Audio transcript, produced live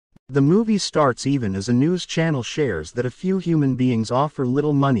The movie starts even as a news channel shares that a few human beings offer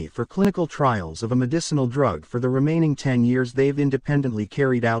little money for clinical trials of a medicinal drug for the remaining 10 years they've independently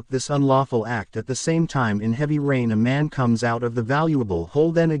carried out this unlawful act. At the same time, in heavy rain, a man comes out of the valuable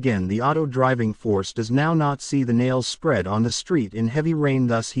hole. Then again, the auto-driving force does now not see the nails spread on the street in heavy rain,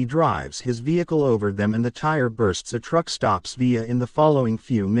 thus he drives his vehicle over them and the tire bursts. A truck stops via in the following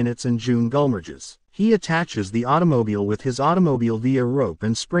few minutes and June Gulmerges. He attaches the automobile with his automobile via rope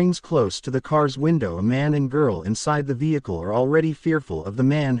and springs close to the car's window. A man and girl inside the vehicle are already fearful of the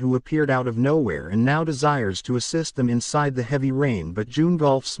man who appeared out of nowhere and now desires to assist them inside the heavy rain, but June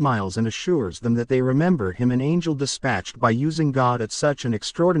Gulf smiles and assures them that they remember him, an angel dispatched by using God at such an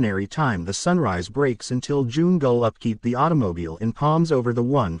extraordinary time. The sunrise breaks until June Gull upkeep the automobile and palms over the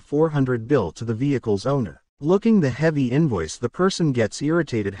 1,400 bill to the vehicle's owner. Looking the heavy invoice, the person gets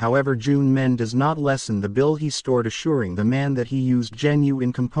irritated. However, June Men does not lessen the bill he stored, assuring the man that he used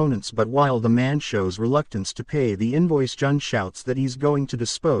genuine components. But while the man shows reluctance to pay the invoice, June shouts that he's going to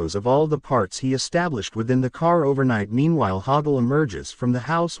dispose of all the parts he established within the car overnight. Meanwhile, Hoggle emerges from the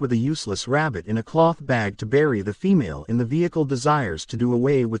house with a useless rabbit in a cloth bag to bury. The female in the vehicle desires to do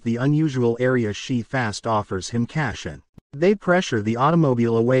away with the unusual area. She fast offers him cash and they pressure the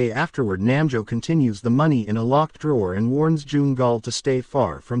automobile away. Afterward, Namjo continues the money in a locked drawer and warns June Gull to stay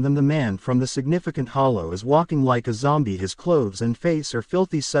far from them. The man from the significant hollow is walking like a zombie. His clothes and face are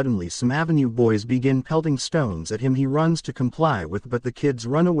filthy. Suddenly some avenue boys begin pelting stones at him. He runs to comply with, but the kids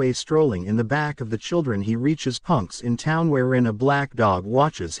run away. Strolling in the back of the children, he reaches Punks in town, wherein a black dog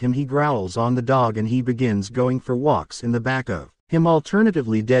watches him. He growls on the dog and he begins going for walks in the back of him.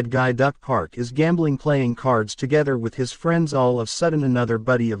 Alternatively, Dead Guy Duck Park is gambling, playing cards together with his friends. All of a sudden, another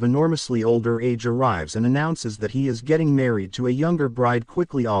buddy of enormously older age arrives and announces that he is getting married to a younger bride.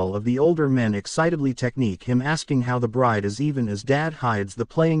 Quickly, all of the older men excitedly technique him, asking how the bride is, even as Dad hides the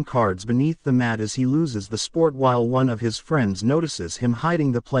playing cards beneath the mat as he loses the sport. While one of his friends notices him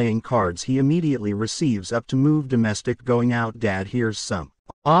hiding the playing cards, he immediately receives up to move domestic. Going out, Dad hears some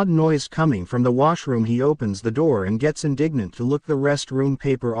odd noise coming from the washroom. He opens the door and gets indignant to look the restroom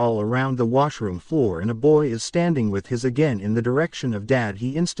paper all around the washroom floor, and a boy is standing with his again in the direction of Dad.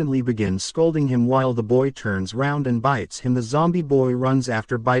 He instantly begins scolding him while the boy turns round and bites him. The zombie boy runs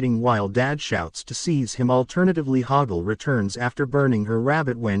after, biting while Dad shouts to seize him. Alternatively, Hoggle returns after burning her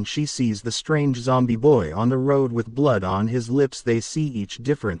rabbit. When she sees the strange zombie boy on the road with blood on his lips, they see each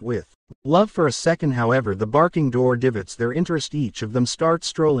different with love for a second. However, the barking door divots their interest. Each of them start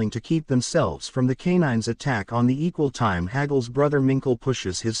strolling to keep themselves from the canine's attack. On the equal time, Haggle's brother Minkle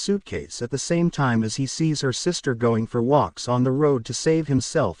pushes his suitcase at the same time as he sees her sister going for walks on the road to save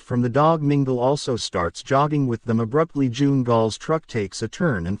himself from the dog. Mingle also starts jogging with them. Abruptly, June Gull's truck takes a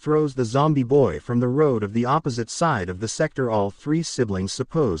turn and throws the zombie boy from the road of the opposite side of the sector. All three siblings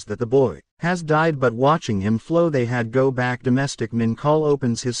suppose that the boy has died, but watching him flow they had go back domestic. Minkle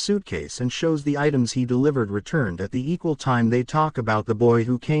opens his suitcase and shows the items he delivered returned. At the equal time, they talk about the boy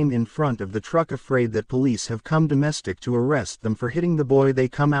who came in front of the truck. Afraid that police have come domestic to arrest them for hitting the boy, they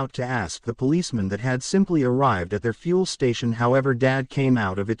come out to ask the policeman that had simply arrived at their fuel station. However, Dad came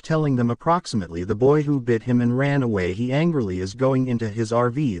out of it telling them approximately the boy who bit him and ran away. He angrily is going into his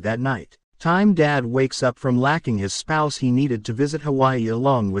RV that night. Dad wakes up from lacking his spouse. He needed to visit Hawaii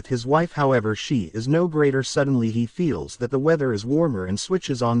along with his wife, however she is no greater. Suddenly he feels that the weather is warmer and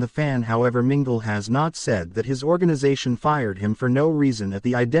switches on the fan. However, Mingle has not said that his organization fired him for no reason. At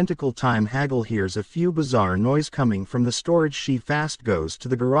the identical time, Haggle hears a few bizarre noise coming from the storage. She fast goes to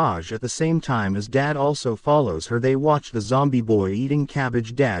the garage at the same time as Dad also follows her. They watch the zombie boy eating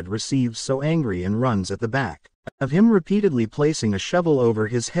cabbage. Dad receives so angry and runs at the back of him, repeatedly placing a shovel over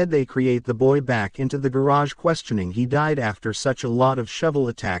his head. They create the boy back into the garage, questioning he died after such a lot of shovel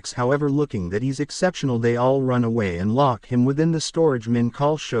attacks. However, looking that he's exceptional, they all run away and lock him within the storage.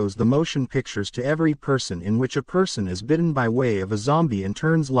 Minkle shows the motion pictures to every person in which a person is bitten by way of a zombie and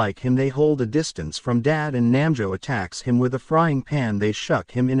turns like him. They hold a distance from Dad and Namjo attacks him with a frying pan. They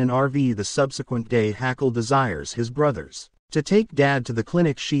shuck him in an RV. The subsequent day, Hackle desires his brothers to take Dad to the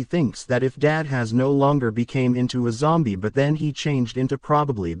clinic. She thinks that if Dad has no longer became into a zombie, but then he changed into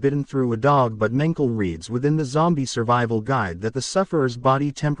probably bitten through a dog. But Minkle reads within the zombie survival guide that the sufferer's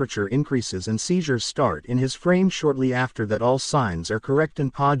body temperature increases and seizures start in his frame shortly after that. All signs are correct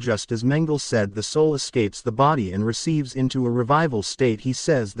and just as Mengele said, the soul escapes the body and receives into a revival state. He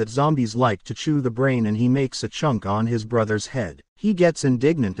says that zombies like to chew the brain and he makes a chunk on his brother's head. He gets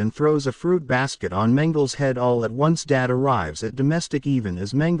indignant and throws a fruit basket on Mengel's head. All at once Dad arrives at domestic even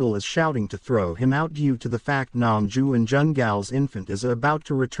as Mengel is shouting to throw him out due to the fact Namju and Jungal's infant is about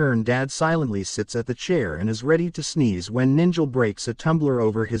to return. Dad silently sits at the chair and is ready to sneeze when Ninjal breaks a tumbler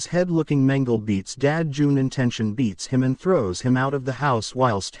over his head. Looking Mengel beats Dad. June intention beats him and throws him out of the house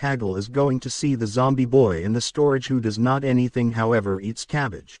whilst Hagel is going to see the zombie boy in the storage who does not anything however eats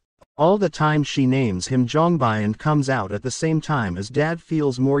cabbage. All the time she names him Zhongbai and comes out at the same time as Dad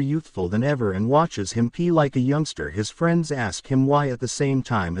feels more youthful than ever and watches him pee like a youngster. His friends ask him why at the same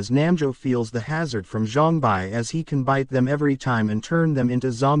time as Namjo feels the hazard from Zhongbai as he can bite them every time and turn them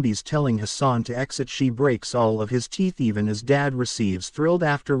into zombies, telling Hassan to exit. She breaks all of his teeth even as Dad receives thrilled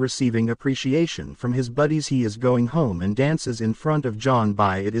after receiving appreciation from his buddies. He is going home and dances in front of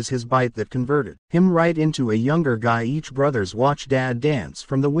Zhongbai. It is his bite that converted him right into a younger guy. Each brothers watch Dad dance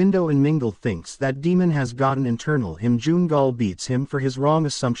from the window and Mengel thinks that demon has gotten internal him. Jungal beats him for his wrong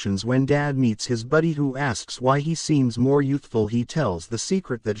assumptions when Dad meets his buddy who asks why he seems more youthful. He tells the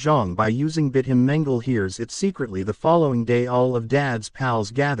secret that Zhong by using bit him. Mengel hears it secretly. The following day all of Dad's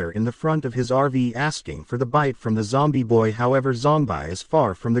pals gather in the front of his RV asking for the bite from the zombie boy. However Zhongbai is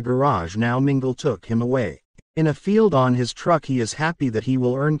far from the garage now. Mengel took him away. In a field on his truck he is happy that he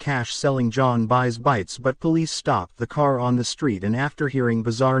will earn cash selling John Bai's bites, but police stop the car on the street and after hearing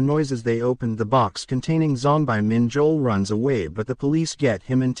bizarre noises they opened the box containing Zongbai. Min Joel runs away but the police get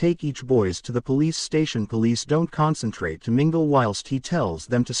him and take each boys to the police station. Police don't concentrate to Mengel whilst he tells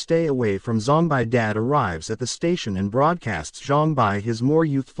them to stay away from Zongbai. Dad arrives at the station and broadcasts Zhongbai his more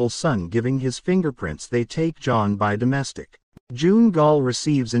youthful son giving his fingerprints. They take John Bai domestic. June Gal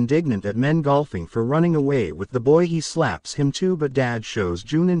receives indignant at men golfing for running away with the boy. He slaps him too but Dad shows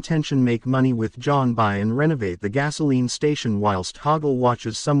June intention make money with John Bai and renovate the gasoline station whilst Hoggle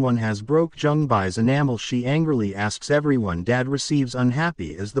watches someone has broke Jung Bai's enamel. She angrily asks everyone. Dad receives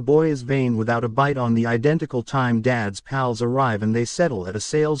unhappy as the boy is vain without a bite. On the identical time Dad's pals arrive and they settle at a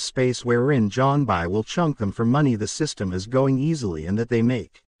sales space wherein John Bai will chunk them for money. The system is going easily and that they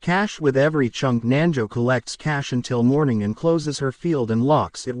make cash with every chunk. Nanjo collects cash until morning and closes her field and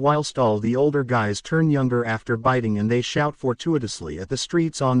locks it whilst all the older guys turn younger after biting and they shout fortuitously at the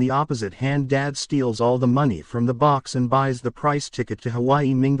streets. On the opposite hand Dad steals all the money from the box and buys the price ticket to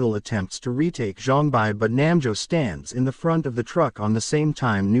Hawaii. Mengel attempts to retake Zhongbai but Namjo stands in the front of the truck. On the same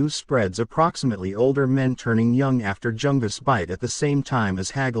time news spreads approximately older men turning young after Jung's bite at the same time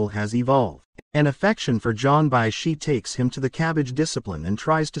as Hagel has evolved an affection for John Bai. She takes him to the cabbage discipline and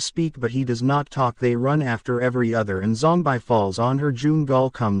tries to speak but he does not talk. They run after every other and Zongbai falls on her. June Gal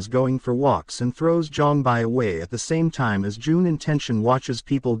comes going for walks and throws Zhongbai away at the same time as June intention watches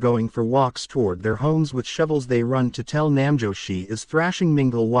people going for walks toward their homes with shovels. They run to tell Namjo she is thrashing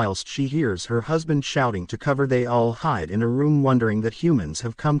Mengel whilst she hears her husband shouting to cover. They all hide in a room wondering that humans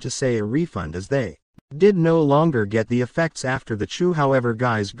have come to say a refund as they did no longer get the effects after the chew. However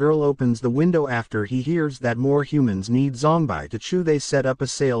Guy's girl opens the window after he hears that more humans need Zongbai to chew. They set up a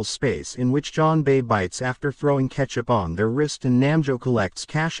sales space in which John Bei bites after throwing ketchup on their wrist and Namjo collects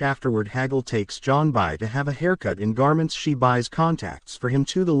cash. Afterward Hagel takes John Bai to have a haircut in garments. She buys contacts for him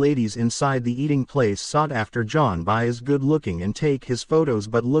too. The ladies inside the eating place sought after John Bai is good looking and take his photos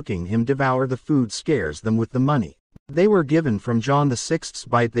but looking him devour the food scares them. With the money they were given from John VI's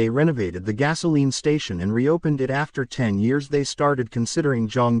bite they renovated the gasoline station and reopened it. After 10 years they started considering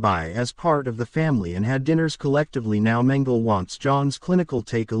Zhong Bai as part of the family and had dinners collectively. Now Mengel wants John's clinical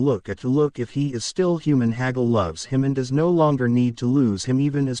take a look at to look if he is still human. Hagel loves him and does no longer need to lose him.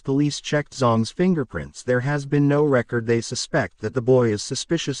 Even as police checked Zong's fingerprints there has been no record. They suspect that the boy is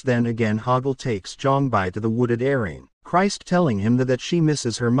suspicious. Then again Hagel takes Zhong Bai to the wooded area. Christ telling him that she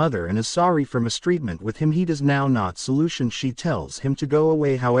misses her mother and is sorry for mistreatment with him. He does now not solution. She tells him to go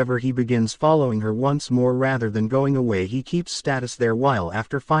away. However he begins following her once more rather than going away. He keeps status there while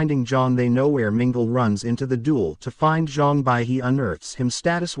after finding John they know where Mengel runs into the duel to find Zhong Bai. He unearths him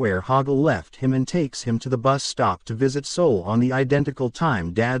status where Hagel left him and takes him to the bus stop to visit Seoul. On the identical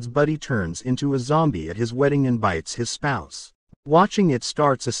time Dad's buddy turns into a zombie at his wedding and bites his spouse. Watching it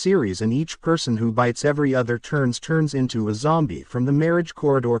starts a series and each person who bites every other turns into a zombie. From the marriage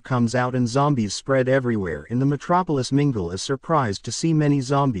corridor comes out and zombies spread everywhere in the metropolis. Mengel is surprised to see many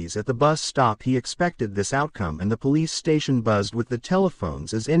zombies at the bus stop. He expected this outcome and the police station buzzed with the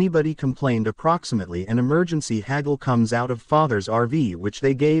telephones as anybody complained. Approximately an emergency. Hagel comes out of father's RV which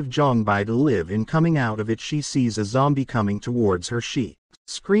they gave Zhong Bai to live in. Coming out of it she sees a zombie coming towards her. She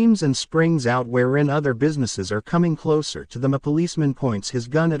screams and springs out wherein other businesses are coming closer to them. A policeman points his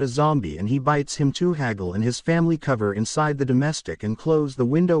gun at a zombie and he bites him too. Hagel and his family cover inside the domestic and close the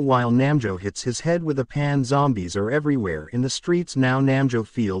window while Namjo hits his head with a pan. Zombies are everywhere in the streets now. Namjo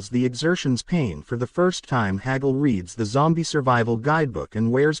feels the exertion's pain for the first time. Hagel reads the zombie survival guidebook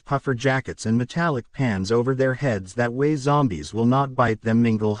and wears puffer jackets and metallic pans over their heads, that way zombies will not bite them.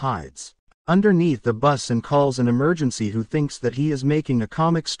 Mingle hides underneath the bus and calls an emergency. Who thinks that he is making a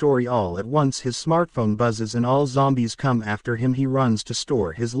comic story. All at once his smartphone buzzes and all zombies come after him. He runs to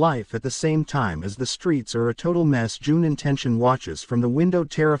store his life at the same time as the streets are a total mess. June Intention watches from the window,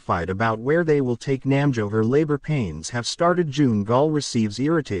 terrified about where they will take Namjo. Her labor pains have started. June Gall receives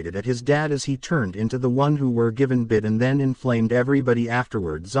irritated at his dad as he turned into the one who were given bit and then inflamed everybody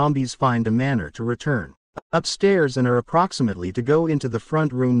afterward. Zombies find a manner to return upstairs and are approximately to go into the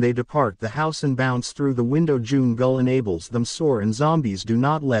front room. They depart the house and bounce through the window. June Gull enables them soar and zombies do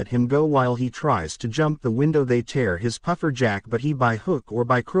not let him go. While he tries to jump the window they tear his puffer jack, but he by hook or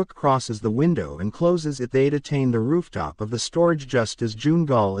by crook crosses the window and closes it. They attain the rooftop of the storage just as June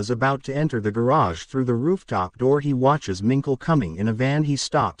Gull is about to enter the garage through the rooftop door. He watches Minkle coming in a van. He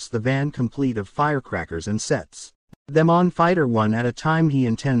stops the van complete of firecrackers and sets them on fire one at a time. He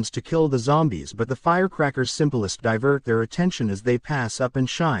intends to kill the zombies, but the firecrackers simplest divert their attention as they pass up and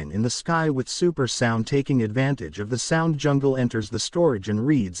shine in the sky with super sound. Taking advantage of the sound, Jungle enters the storage and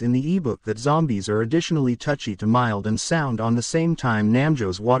reads in the ebook that zombies are additionally touchy to mild and sound on the same time.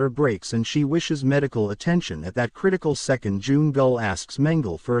 Namjo's water breaks and she wishes medical attention at that critical second. June Gull asks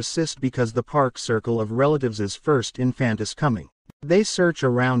Mengele for assist because the park circle of relatives' first infant is coming. They search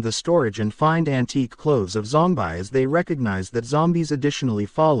around the storage and find antique clothes of zombie as they recognize that zombies additionally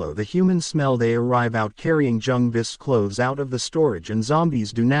follow the human smell. They arrive out carrying Jungbis clothes out of the storage and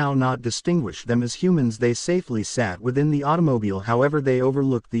zombies do now not distinguish them as humans. They safely sat within the automobile, however they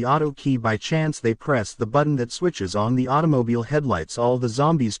overlook the auto key. By chance they press the button that switches on the automobile headlights. All the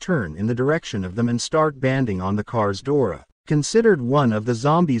zombies turn in the direction of them and start banding on the car's door. Considered one of the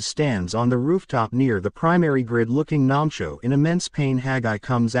zombies stands on the rooftop near the primary grid looking Namjo in immense pain. Haggai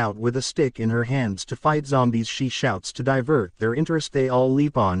comes out with a stick in her hands to fight zombies. She shouts to divert their interest. They all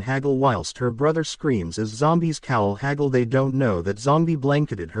leap on Hagel whilst her brother screams as zombies cowl Hagel. They don't know that zombie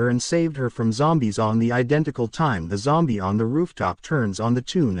blanketed her and saved her from zombies on the identical time. The zombie on the rooftop turns on the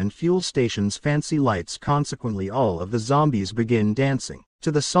tune and fuel station's fancy lights. Consequently all of the zombies begin dancing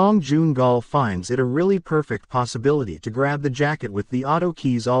to the song. June Gall finds it a really perfect possibility to grab the jacket with the auto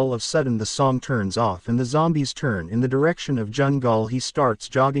keys. All of a sudden the song turns off and the zombies turn in the direction of June Gall. He starts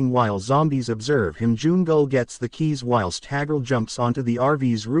jogging while zombies observe him. June Gall gets the keys whilst Hagel jumps onto the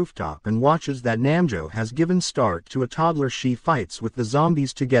RV's rooftop and watches that Namjo has given start to a toddler. She fights with the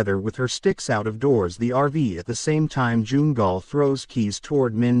zombies together with her sticks out of doors the RV. At the same time June Gall throws keys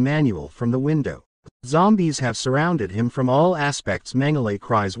toward Min Manuel from the window. Zombies have surrounded him from all aspects. Mengele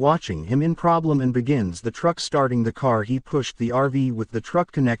cries watching him in problem and begins the truck starting the car. He pushed the RV with the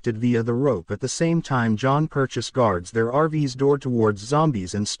truck connected via the rope. At the same time John Purchase guards their RV's door towards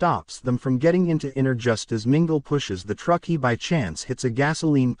zombies and stops them from getting into inner. Just as Mingle pushes the truck he by chance hits a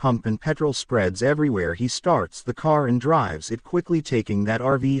gasoline pump and petrol spreads everywhere. He starts the car and drives it quickly taking that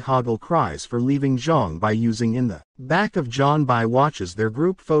RV. Hagel cries for leaving Zhang by using in the back of John Bai watches their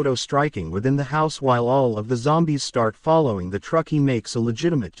group photo striking within the house while all of the zombies start following the truck. He makes a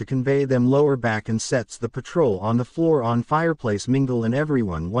legitimate to convey them lower back and sets the patrol on the floor on fireplace. Mingle and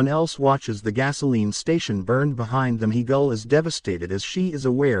everyone else watches the gasoline station burned behind them. Hegel is devastated as she is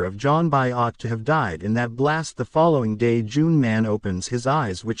aware of John Bai ought to have died in that blast. The following day June Man opens his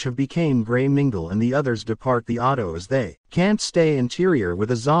eyes which have become gray. Mingle and the others depart the auto as they can't stay interior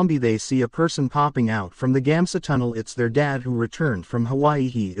with a zombie. They see a person popping out from the Gamsa tunnel. It's their dad who returned from Hawaii.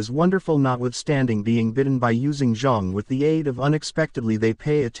 He is wonderful notwithstanding being bitten by using Zhang with the aid of unexpectedly. They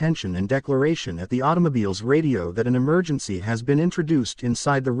pay attention and declaration at the automobile's radio that an emergency has been introduced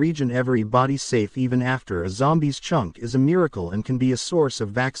inside the region. Everybody's safe even after a zombie's chunk is a miracle and can be a source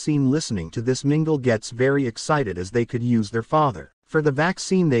of vaccine. Listening to this Mingle gets very excited as they could use their father for the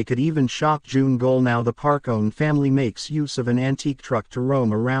vaccine. They could even shock June Gall. Now the park-owned family makes use of an antique truck to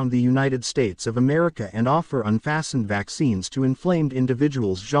roam around the United States of America and offer unfastened vaccines to inflamed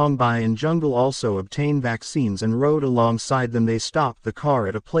individuals. Zhang Bai and Jungle also obtain vaccines and rode alongside them. They stop the car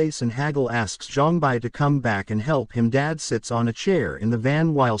at a place and Hagel asks Zhang Bai to come back and help him. Dad sits on a chair in the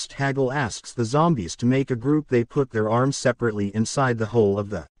van whilst Hagel asks the zombies to make a group. They put their arms separately inside the hole of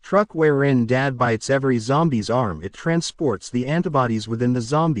the truck wherein Dad bites every zombie's arm. It transports the antibodies within the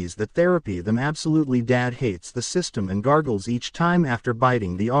zombies that therapy them absolutely. Dad hates the system and gargles each time after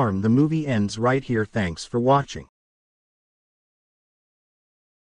biting the arm. The movie ends right here. Thanks for watching.